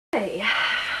Hey,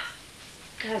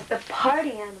 there's the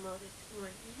party animal this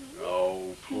morning.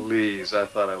 Oh, please. I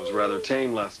thought I was rather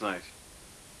tame last night.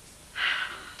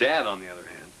 Dad, on the other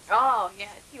hand. Oh,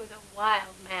 yes, he was a wild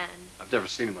man. I've never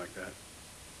seen him like that.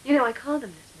 You know, I called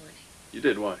him this morning. You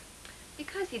did? Why?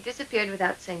 Because he disappeared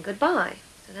without saying goodbye.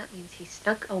 So that means he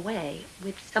snuck away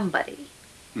with somebody.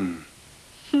 What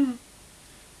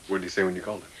did he say when you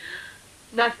called him?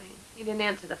 Nothing. He didn't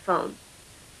answer the phone.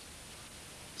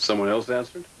 Someone else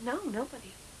answered? No,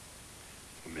 nobody.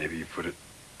 Well, maybe you put it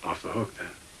off the hook then.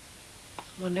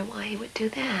 Wonder why he would do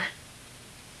that.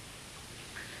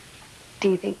 Do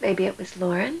you think maybe it was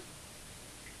Lauren?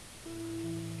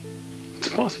 It's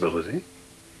a possibility.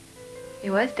 He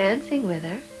was dancing with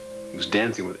her. He was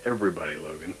dancing with everybody,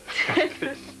 Logan.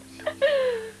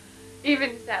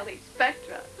 Even Sally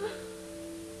Spectra.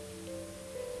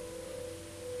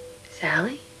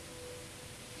 Sally?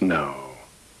 No.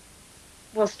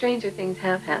 Well, stranger things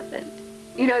have happened.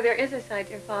 You know, there is a side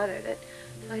to your father that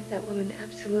finds that woman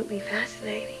absolutely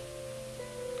fascinating.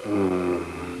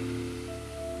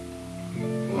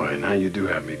 Boy, now you do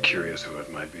have me curious who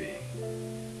it might be.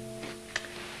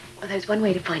 Well, there's one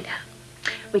way to find out.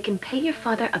 We can pay your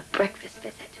father a breakfast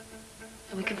visit,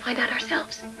 and we can find out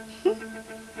ourselves.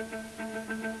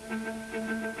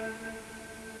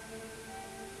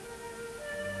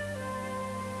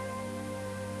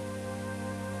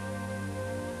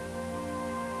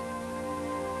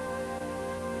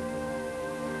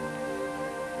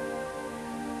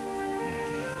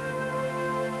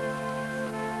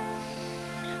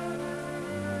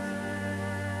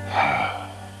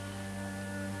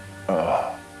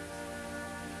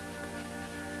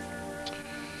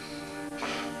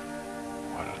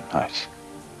 Nice.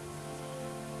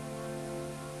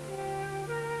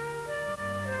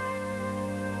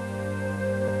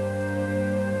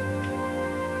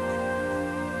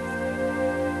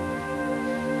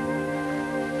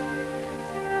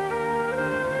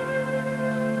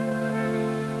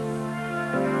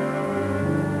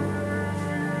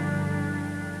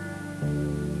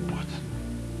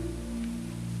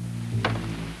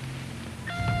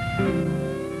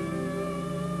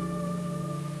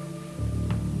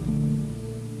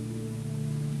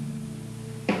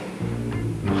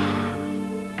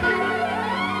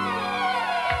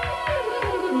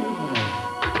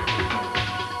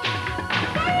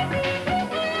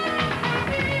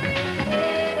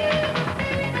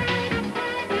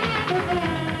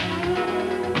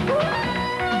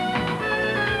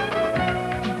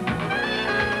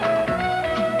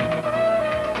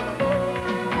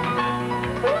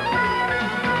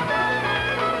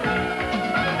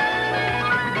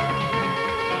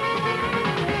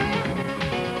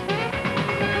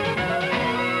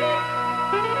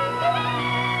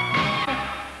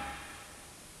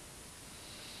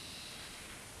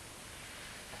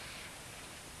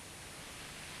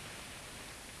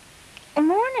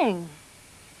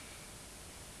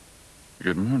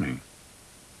 Good morning.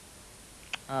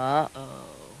 Uh-oh.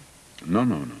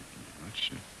 No.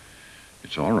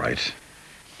 It's all right.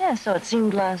 Yeah, so it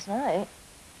seemed last night.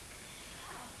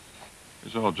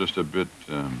 It's all just a bit,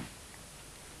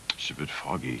 it's a bit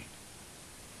foggy.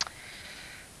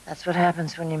 That's what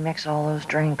happens when you mix all those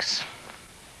drinks.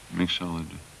 Mix solid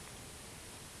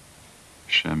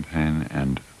champagne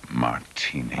and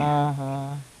martini.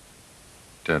 Uh-huh.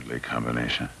 Deadly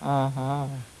combination. Uh-huh.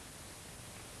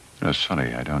 It's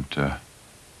funny, I don't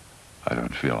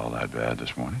feel all that bad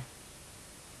this morning.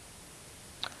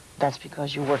 That's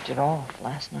because you worked it off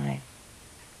last night.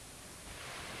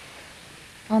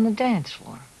 On the dance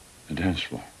floor. The dance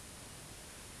floor.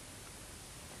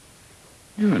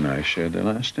 You and I shared the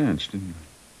last dance, didn't we?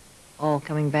 All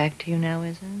coming back to you now,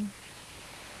 is it?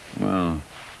 Well,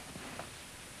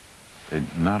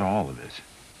 not all of it.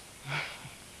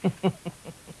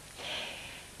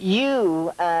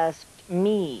 You asked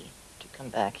me to come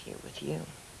back here with you.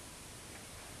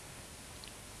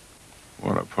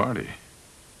 What a party.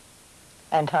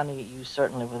 And, honey, you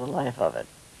certainly were the life of it.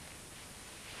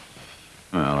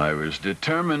 Well, I was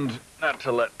determined not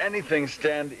to let anything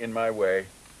stand in my way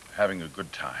of having a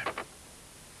good time.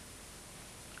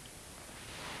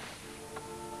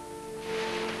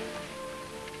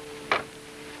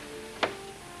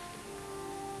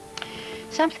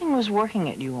 Something was working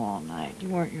at you all night. You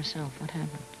weren't yourself. What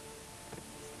happened?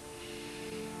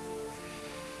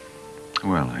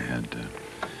 Well, I had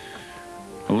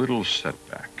a little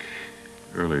setback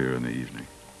earlier in the evening.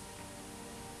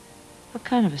 What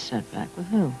kind of a setback? With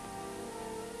who?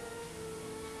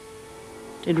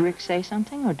 Did Rick say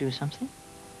something or do something?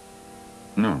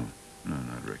 No,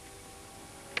 not Rick.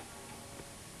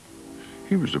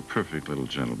 He was a perfect little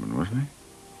gentleman, wasn't he?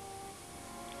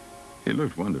 He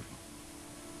looked wonderful.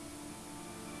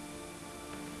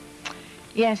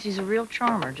 Yes, he's a real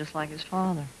charmer, just like his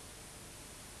father.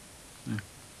 Yeah.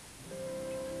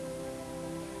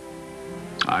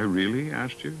 I really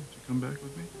asked you to come back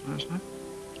with me last night?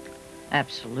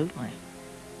 Absolutely.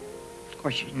 Of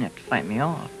course, you didn't have to fight me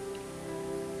off.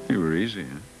 You were easy,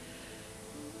 huh?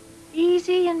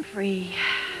 Easy and free.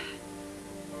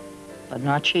 But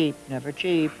not cheap, never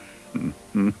cheap.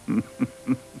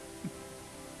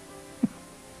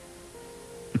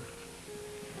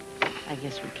 I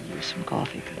guess we could use some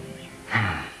coffee, couldn't we?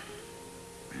 Yeah.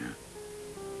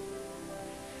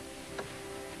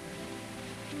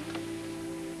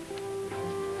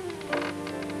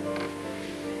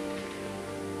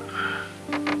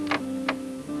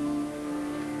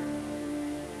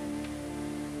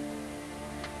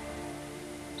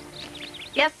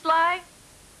 Yes, Sly?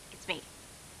 It's me.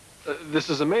 This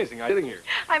is amazing. I'm sitting here.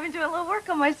 I've been doing a little work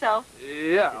on myself.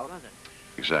 Yeah.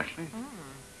 Exactly.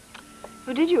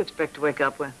 Who did you expect to wake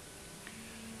up with?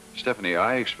 Stephanie,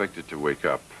 I expected to wake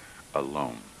up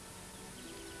alone.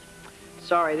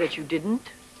 Sorry that you didn't.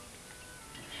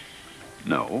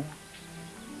 No.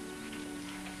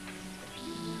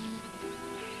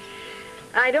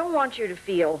 I don't want you to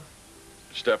feel.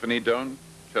 Stephanie, don't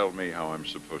tell me how I'm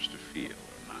supposed to feel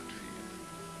or not feel.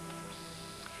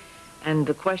 And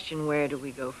the question, where do we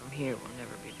go from here, will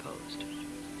never be posed.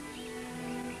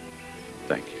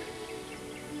 Thank you.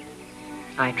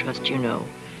 I trust you know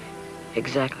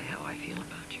exactly how I feel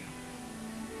about you.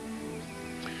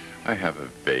 I have a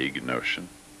vague notion,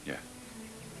 yeah.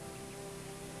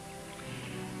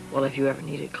 Well, if you ever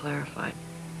need it clarified.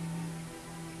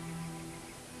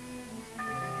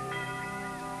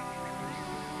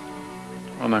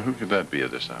 Well, now, who could that be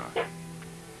at this hour?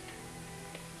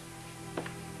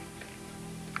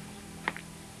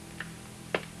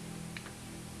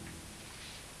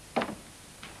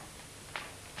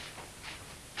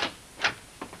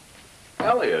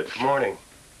 Elliot. Good morning.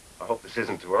 I hope this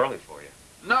isn't too early for you.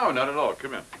 No, not at all.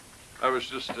 Come in. I was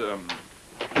just, I'm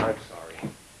sorry.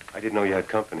 I didn't know you had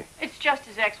company. It's just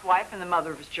his ex-wife and the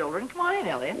mother of his children. Come on in,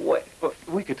 Elliot. Wait,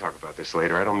 we could talk about this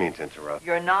later. I don't mean to interrupt.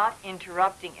 You're not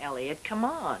interrupting, Elliot. Come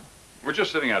on. We're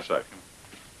just sitting outside. Come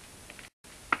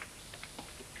on.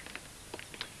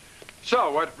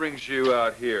 So, what brings you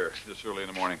out here this early in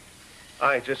the morning?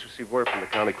 I just received word from the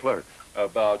county clerk.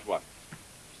 About what?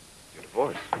 Your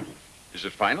divorce. Is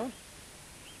it final?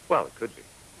 Well, it could be.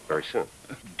 Very soon.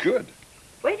 Good.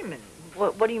 Wait a minute.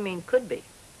 What do you mean could be?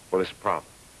 Well, it's a problem.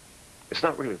 It's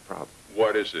not really a problem.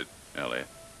 What is it, Elliot?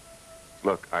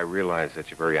 Look, I realize that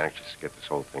you're very anxious to get this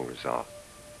whole thing resolved.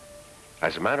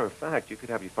 As a matter of fact, you could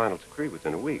have your final decree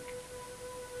within a week.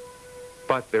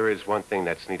 But there is one thing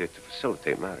that's needed to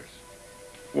facilitate matters.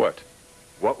 What?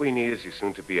 What we need is your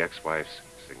soon-to-be ex-wife's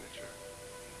signature.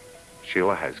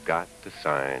 Sheila has got to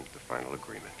sign the final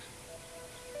agreement.